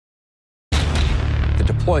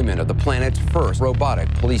deployment of the planet's first robotic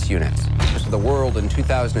police units. To the world in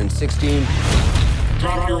 2016.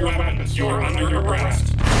 Drop your weapons. You're under arrest.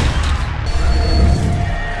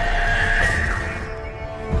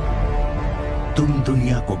 तुम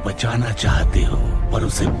दुनिया को बचाना चाहते हो, पर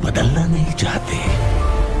उसे बदलना नहीं चाहते।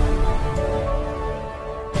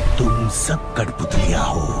 तुम सब कठपुतलियां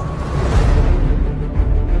हो।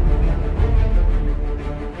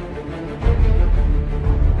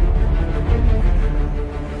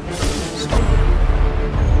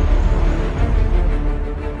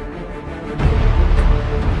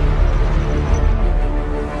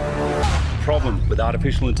 Problem with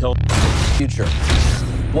artificial intelligence. Future.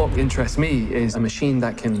 What interests me is a machine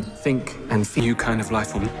that can think and feel. New kind of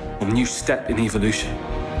life form, a new step in evolution.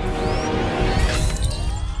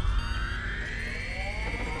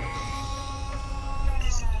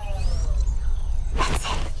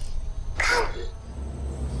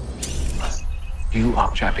 You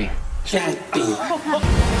are Chappie. Chappie.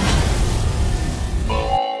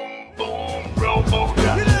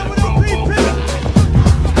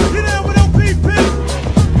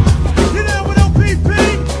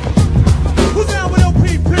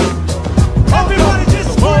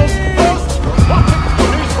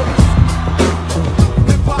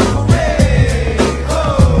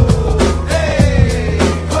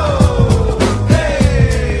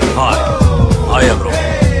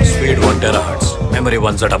 Memory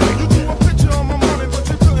 1 zettabyte.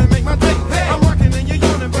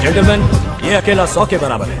 Gentlemen, ये अकेला 100 के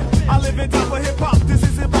बराबर है।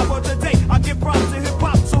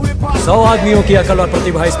 100 आदमियों की अकल और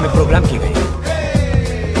प्रतिभा इसमें प्रोग्राम की गई।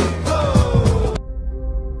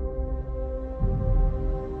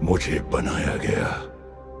 मुझे बनाया गया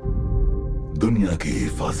दुनिया की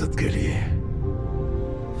हिफाजत के लिए।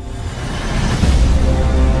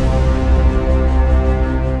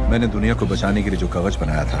 मैंने दुनिया को बचाने के लिए जो कवच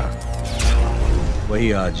बनाया था,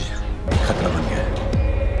 वही आज खतरा बन गया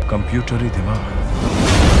है। कंप्यूटरी दिमाग।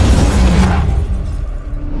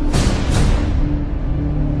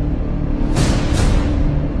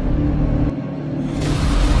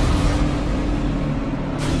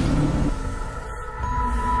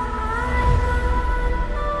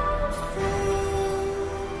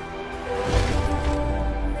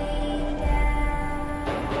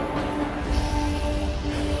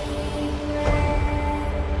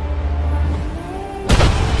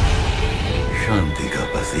 शांति का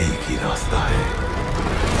बस एक ही रास्ता है,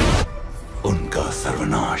 उनका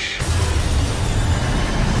सर्वनाश।